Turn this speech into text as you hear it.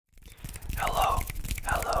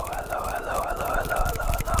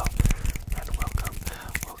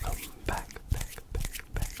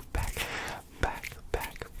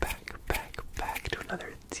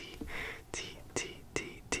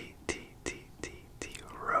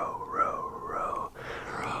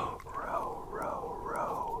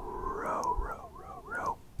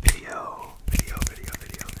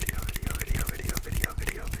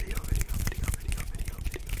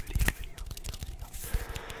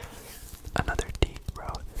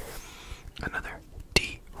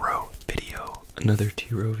another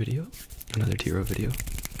T-Row video.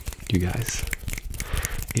 You guys,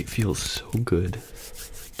 it feels so good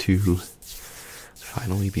to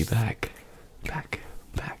finally be back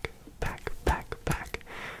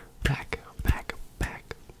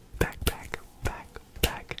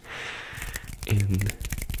in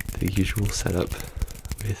the usual setup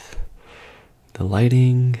with the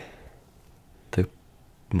lighting, the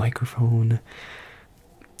microphone.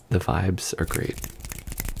 The vibes are great.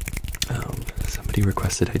 Somebody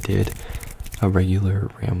requested I did a regular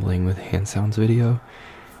rambling with hand sounds video,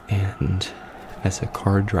 and as a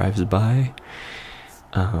car drives by,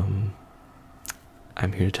 I'm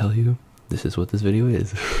here to tell you this is what this video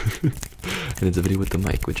is. And it's a video with the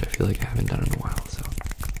mic, which I feel like I haven't done in a while, so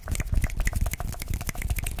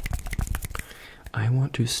I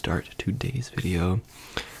want to start today's video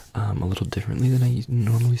a little differently than I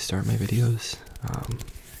normally start my videos.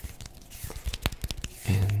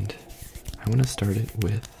 And I want to start it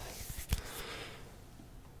with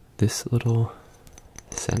this little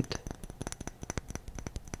scent.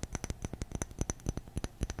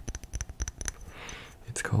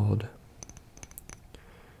 It's called,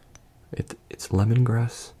 it's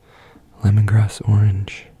lemongrass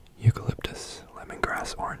orange eucalyptus.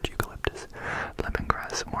 Lemongrass orange eucalyptus.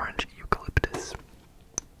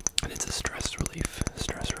 And it's a stress relief.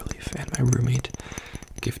 And my roommate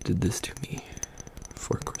gifted this to me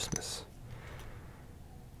for Christmas.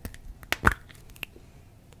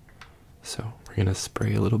 So we're gonna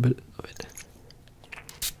spray a little bit of it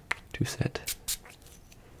to set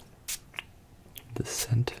the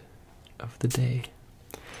scent of the day.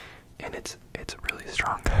 And it's really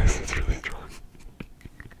strong, guys. It's really strong.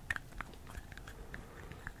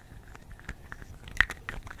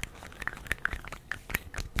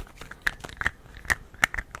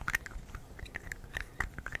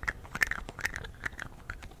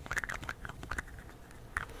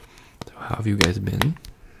 How have you guys been?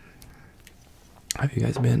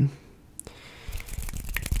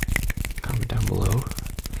 Comment down below.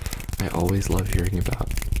 I always love hearing about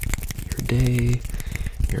your day,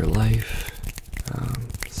 your life.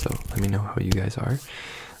 So let me know how you guys are.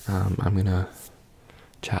 I'm gonna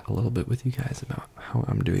chat a little bit with you guys about how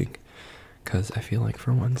I'm doing, because I feel like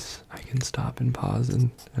for once I can stop and pause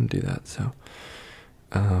and do that. So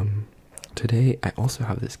today I also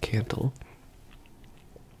have this candle,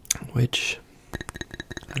 which I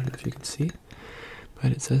don't know if you can see,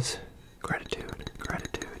 but it says gratitude.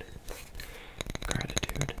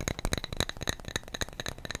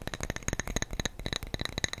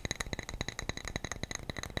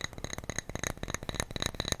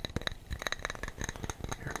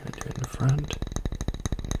 You're gonna do it in front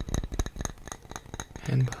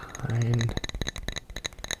and behind,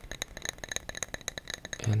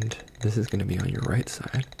 and this is gonna be on your right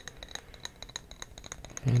side.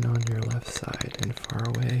 And on your left side, and far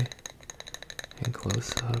away, and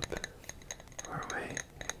close up, far away,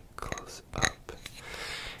 and close up.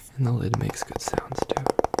 And the lid makes good sounds too.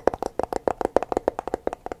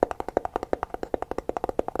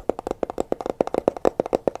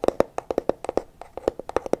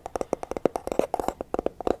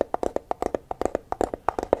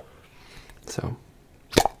 So,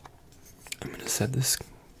 I'm going to set this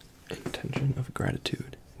intention of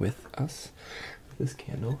gratitude with us. This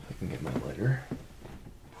candle, if I can get my lighter.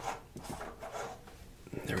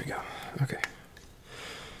 There we go. Okay.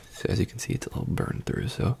 So as you can see, it's a little burned through,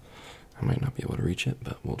 so I might not be able to reach it,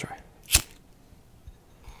 but we'll try.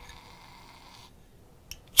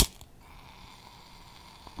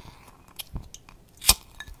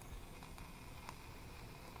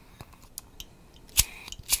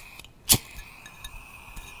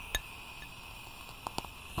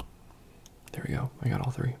 There we go. I got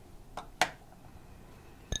all three.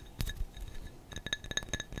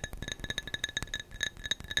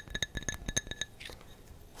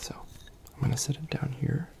 I'm gonna set it down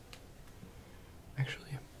here.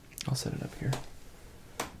 Actually, I'll set it up here.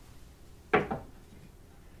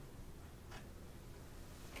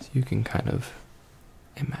 So you can kind of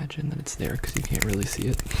imagine that it's there because you can't really see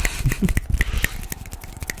it.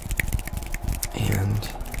 And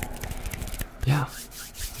yeah,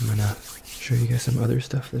 I'm gonna show you guys some other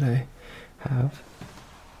stuff that I have.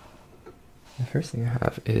 The first thing I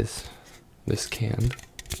have is this can.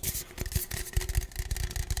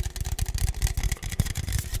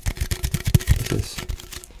 This is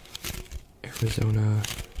Arizona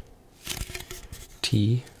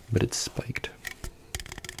tea, but it's spiked.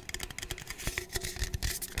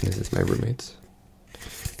 And this is my roommate's.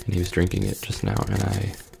 And he was drinking it just now, and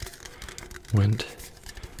I went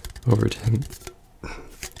over to him,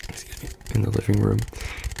 excuse me, in the living room,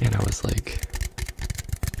 and I was like,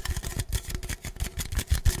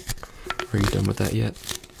 Are you done with that yet?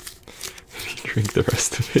 Drink the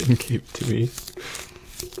rest of it and gave it to me.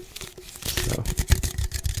 So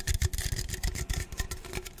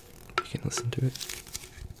you can listen to it.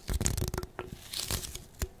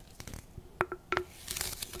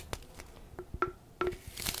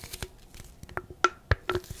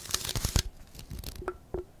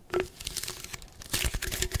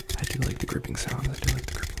 I do like the gripping sounds. I do like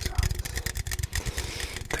the gripping sounds.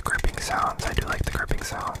 The gripping sounds. I do like the gripping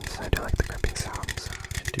sounds. I do like the gripping sounds.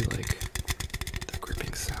 I do like the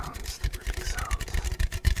gripping sounds. The gripping sounds.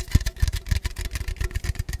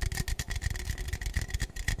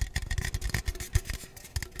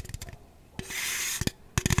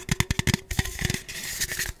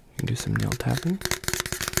 You can do some nail tapping.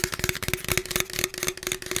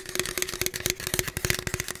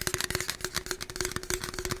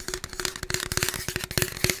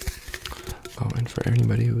 Oh, and for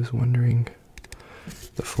anybody who was wondering,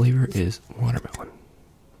 the flavor is watermelon.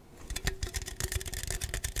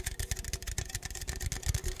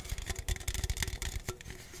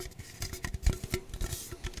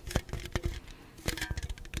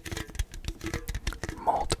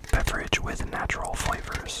 Malt beverage with natural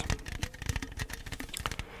flavors.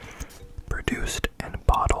 Produced and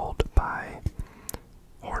bottled by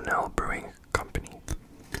Hornell Brewing Company.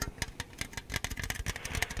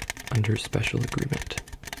 Under special agreement.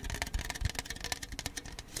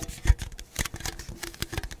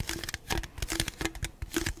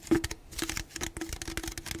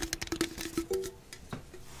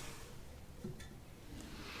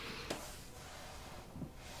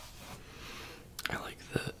 I like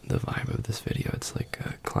the vibe of this video. It's like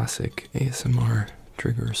a classic ASMR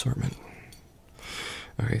trigger assortment.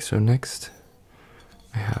 Okay, so next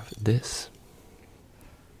I have this.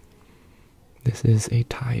 This is a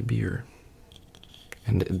Thai beer.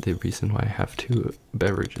 And the reason why I have two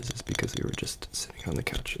beverages is because we were just sitting on the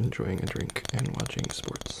couch enjoying a drink and watching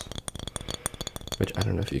sports. Which I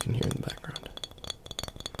don't know if you can hear in the background.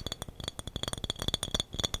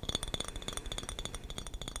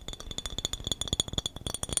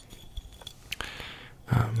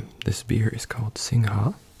 This beer is called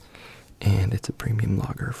Singha, and it's a premium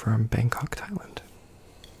lager from Bangkok, Thailand.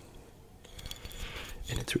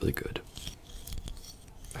 And it's really good.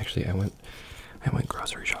 Actually, I went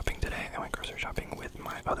grocery shopping today. I went grocery shopping with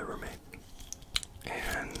my other roommate,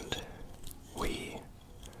 and we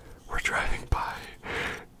were driving by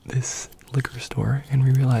this liquor store, and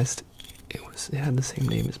we realized it had the same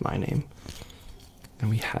name as my name, and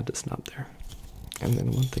we had to stop there. And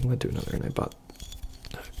then one thing led to another, and I bought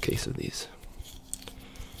a case of these.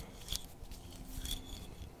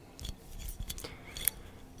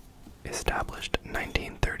 Established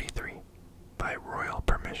 1933 by royal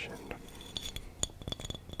permission.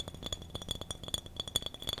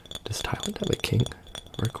 Does Thailand have a king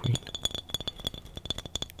or a queen?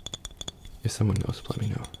 If someone knows, let me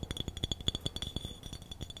know.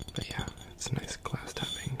 But yeah, it's nice glass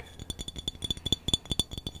tapping.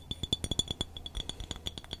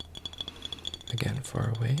 Again, far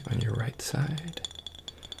away on your right side,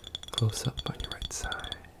 close up on your right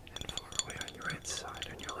side, and far away on your right side,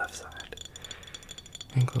 on your left side,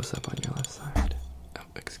 and close up on your left side. Oh,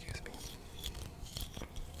 excuse me.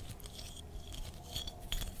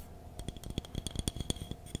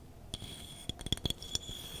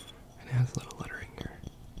 And it has a little lettering here.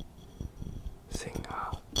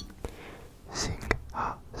 Singha.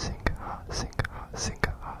 Singha, Singha, Singha,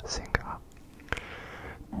 Singha, Singha.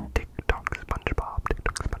 TikTok, SpongeBob,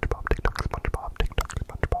 TikTok, SpongeBob, TikTok, SpongeBob, TikTok,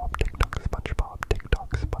 SpongeBob, TikTok, SpongeBob, TikTok,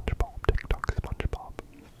 SpongeBob, TikTok, SpongeBob.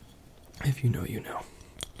 If you know, you know.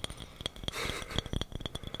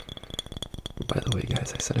 By the way,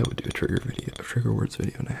 guys, I said I would do a trigger words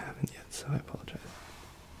video, and I haven't yet, so I apologize.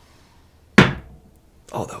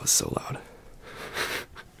 Oh, that was so loud.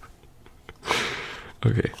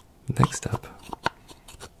 Okay, next up,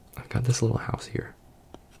 I've got this little house here.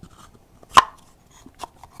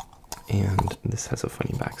 And this has a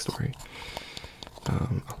funny backstory.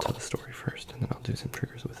 I'll tell the story first, and then I'll do some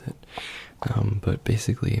triggers with it. But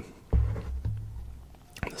basically,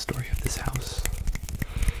 the story of this house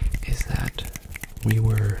is that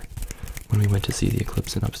when we went to see the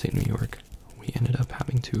eclipse in upstate New York, we ended up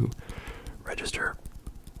having to register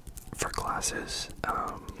for classes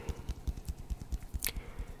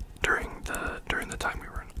during the time we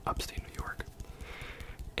were in upstate New York,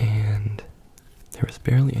 and there was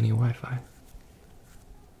barely any Wi-Fi.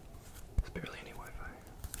 Barely any Wi-Fi.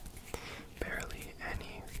 Barely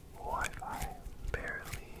any Wi-Fi.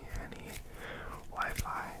 Barely any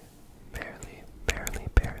Wi-Fi. Barely, barely,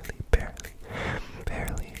 barely, barely,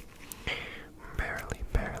 barely, barely,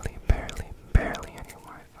 barely, barely,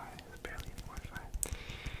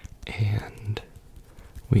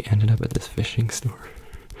 we ended up at this fishing store,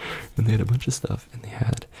 and they had a bunch of stuff, and they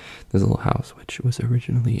had this little house, which was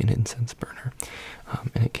originally an incense burner,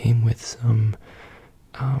 and it came with some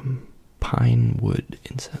pine wood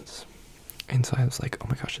incense. And so I was like, oh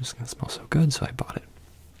my gosh, this is gonna smell so good, so I bought it.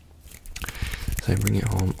 So I bring it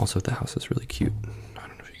home. Also, the house is really cute. I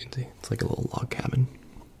don't know if you can see. It's like a little log cabin.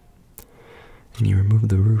 And you remove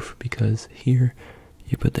the roof because here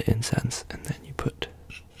you put the incense and then you put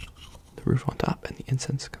the roof on top and the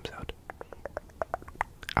incense comes out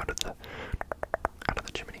of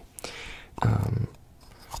the chimney.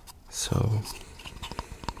 So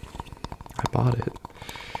I bought it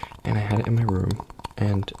and I had it in my room,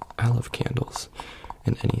 and I love candles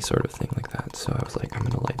and any sort of thing like that. So I was like, I'm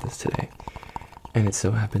gonna light this today. And it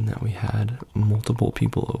so happened that we had multiple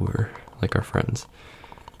people over, like our friends,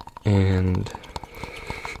 and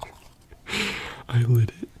I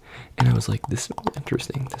lit it, and I was like, this smells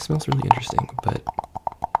interesting. This smells really interesting, but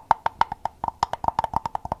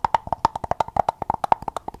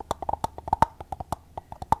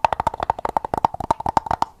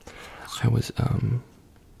I was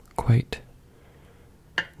quite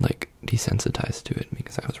like desensitized to it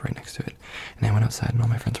because I was right next to it. And I went outside and all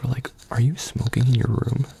my friends were like, are you smoking in your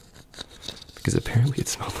room? Because apparently it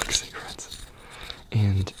smelled like cigarettes.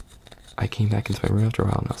 And I came back into my room after a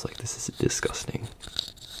while and I was like, this is disgusting.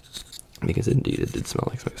 Because indeed it did smell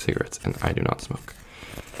like cigarettes, and I do not smoke.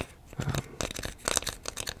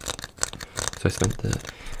 So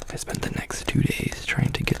I spent the next 2 days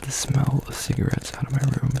trying to get the smell of cigarettes out of my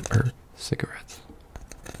room, or cigarettes.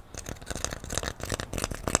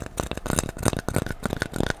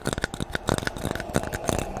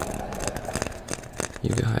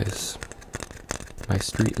 You guys, my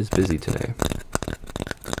street is busy today.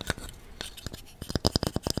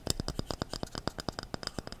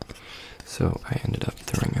 So I ended up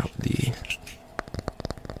throwing out the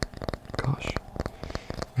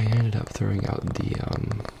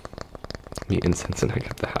incense, and I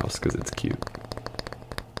kept the house because it's cute.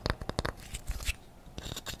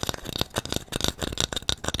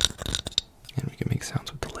 And we can make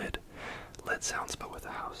sounds with the lid sounds, but with the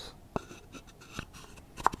house.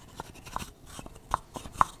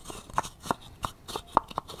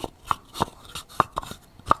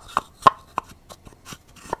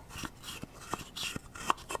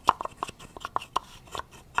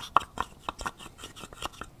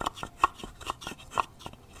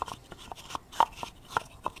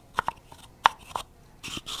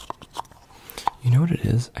 You know what it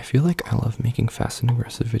is? I feel like I love making fast and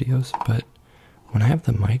aggressive videos, but when I have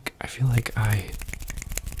the mic, I feel like I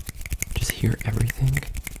just hear everything,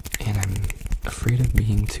 and I'm afraid of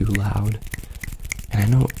being too loud. And I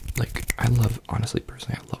know, like, honestly,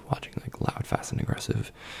 personally, I love watching, like, loud, fast, and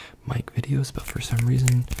aggressive mic videos, but for some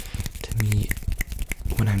reason, to me,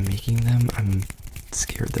 when I'm making them, I'm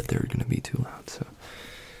scared that they're gonna be too loud, so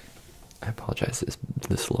I apologize.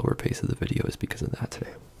 The slower pace of the video is because of that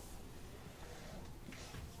today.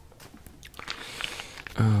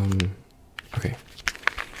 Okay.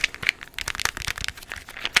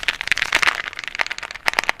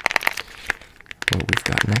 What we've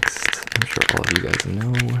got next, I'm sure all of you guys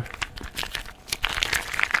know.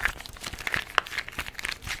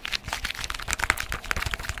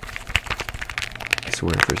 I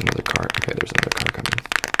swear if there's another car. Okay, there's another car coming.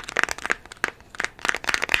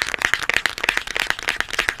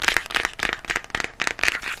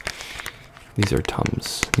 These are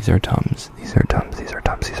Tums. These are Tums. These are Tums. These are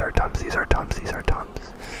Tums. These are Tums. These are Tums. These are Tums.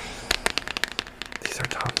 These are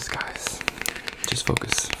Tums, guys. Just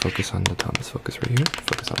focus. Focus on the Tums. Focus right here.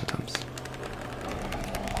 Focus on the Tums.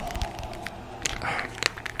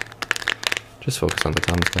 Just focus on the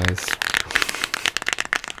Tums, guys.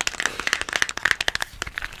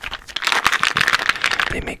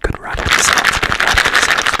 They make good rattly sounds. Good rattly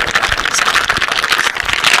sounds. Good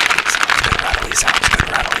rattly sounds.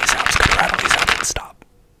 Good rattly sounds. Good rattly sounds. And stop.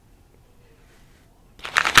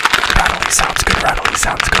 Good rattly sounds. Good rattly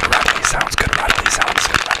sounds. Good rattly sounds. Good rattly sounds.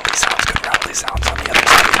 Good rattly sounds. Good rattly sounds. On the other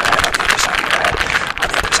side of your head. On the other side of your head. On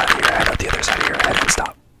the other side of your head. On the other side of your head. And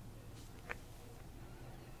stop.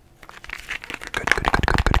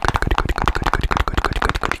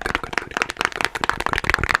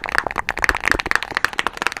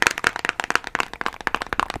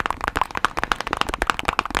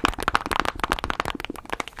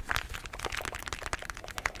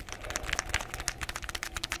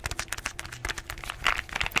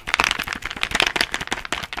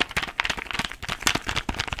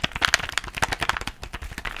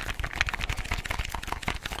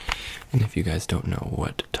 And if you guys don't know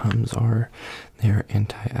what Tums are, they're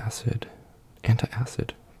antacid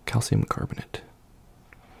calcium carbonate.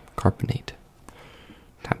 carbonate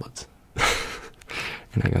tablets.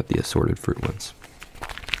 And I got the assorted fruit ones.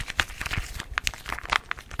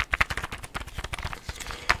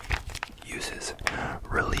 Uses: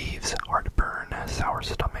 relieves heartburn, sour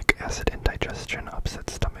stomach, acid indigestion,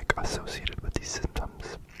 upset stomach associated with these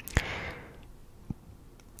symptoms.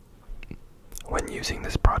 When using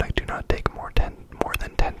this product, do not take more than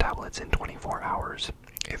 10 tablets in 24 hours.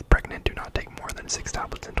 If pregnant, do not take more than 6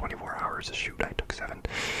 tablets in 24 hours. Shoot, I took 7.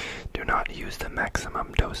 Do not use the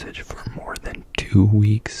maximum dosage for more than 2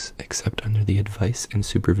 weeks, except under the advice and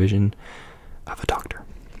supervision of a doctor.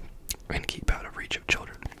 And keep out of reach of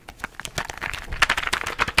children.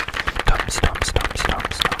 Tums, tums, tums,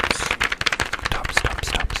 tums, tums. Tums,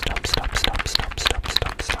 tums, tums, tums, tums, tums, tums, tums,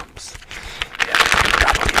 tums, tums. Yes,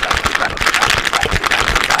 rattly, rattly, rattly, rattly, rattly,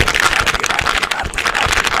 rattly, rattly, rattly, rattly,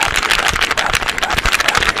 rattly, rattly, rattly, rattly, rattly,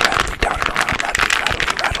 rattly, down and around, rattly, rattly,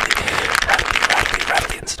 rattly, rattly, rattly,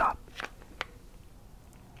 rattly, and stop.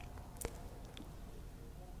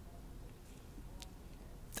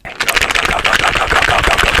 And go, go, go, go, go, go, go, go, go,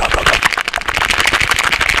 go, go, go, go.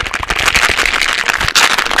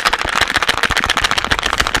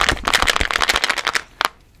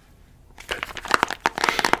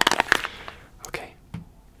 Okay.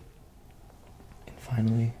 And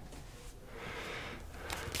finally,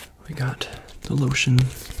 we got the lotion,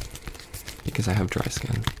 because I have dry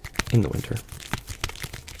skin in the winter.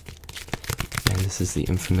 And this is the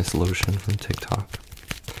infamous lotion from TikTok.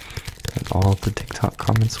 And all the TikTok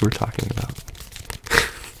comments we're talking about.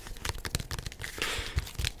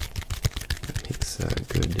 It makes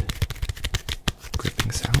good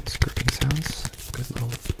gripping sounds, good little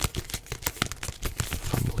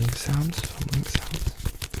fumbling sounds.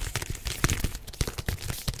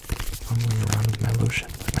 Fumbling around with my lotion,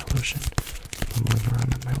 fumbling around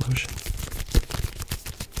with my lotion.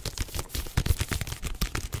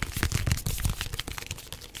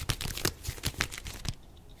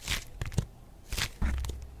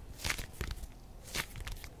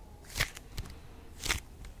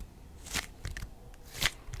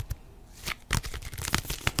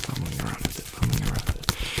 Fumbling around with it.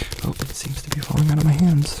 Oh, it seems to be falling out of my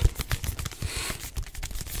hands.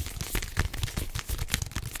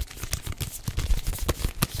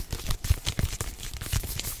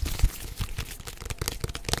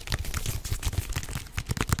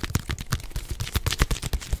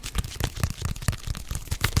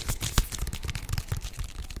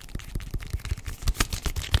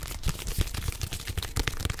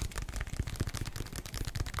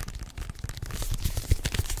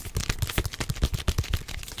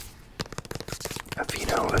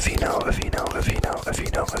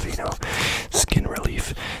 Aveeno. Skin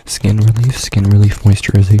relief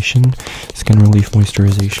moisturization.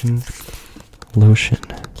 Lotion.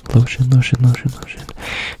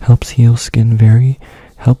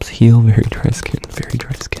 Helps heal very dry skin.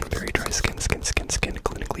 Skin.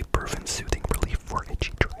 Clinically proven soothing relief for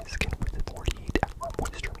itchy dry skin with 48-hour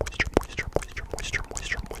moisture.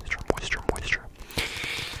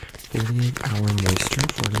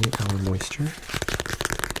 48-hour moisture.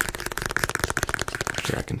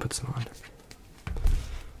 Here, I can put some on.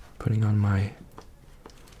 Putting on my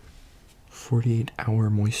 48-hour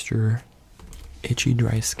moisture itchy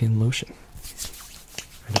dry skin lotion.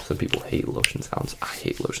 I know some people hate lotion sounds. I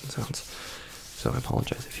hate lotion sounds. So I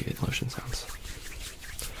apologize if you hate lotion sounds.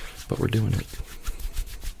 But we're doing it.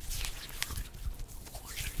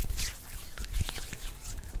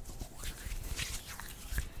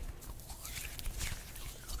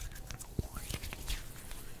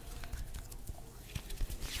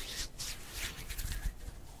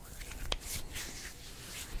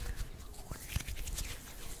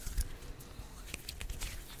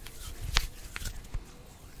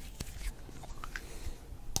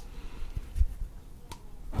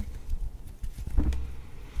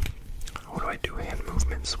 I do hand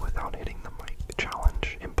movements without hitting the mic.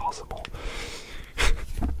 Challenge impossible.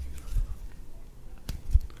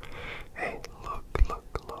 Hey, look. Good.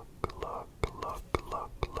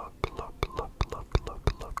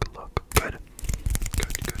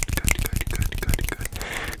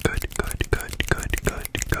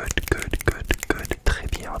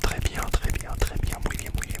 Très bien. Muy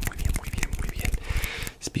bien.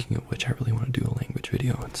 Speaking of which, I really want to do a language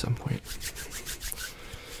video at some point.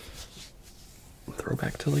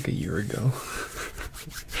 Throwback to like a year ago.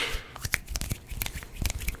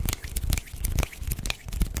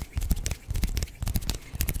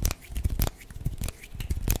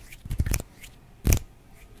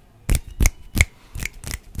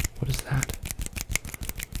 What is that?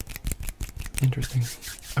 Interesting.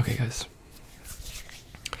 Okay, guys.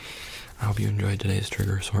 I hope you enjoyed today's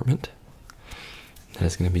trigger assortment. That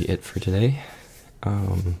is going to be it for today. I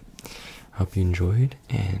hope you enjoyed,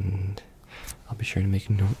 and I'll be sure to make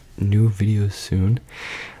new videos soon.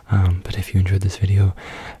 But if you enjoyed this video,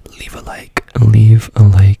 leave a like, leave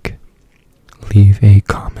a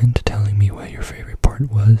comment telling me what your favorite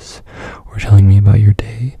part was, or telling me about your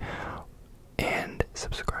day, and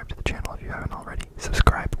subscribe to the channel if you haven't already.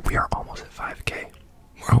 Subscribe. We are almost at 5K.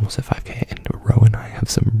 We're almost at 5K, and Ro and I have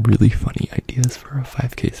some really funny ideas for a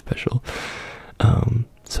 5K special.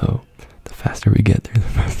 So the faster we get there, the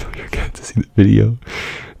faster you'll get to see the video.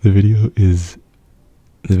 The video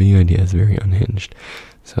idea is very unhinged.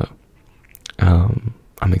 So I'm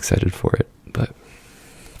excited for it. But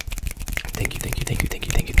thank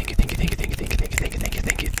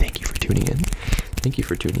you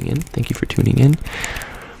for tuning in. Thank you for tuning in.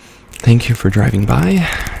 Thank you for driving by,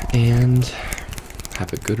 and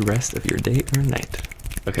have a good rest of your day or night.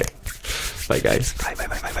 Okay. Bye guys. Bye.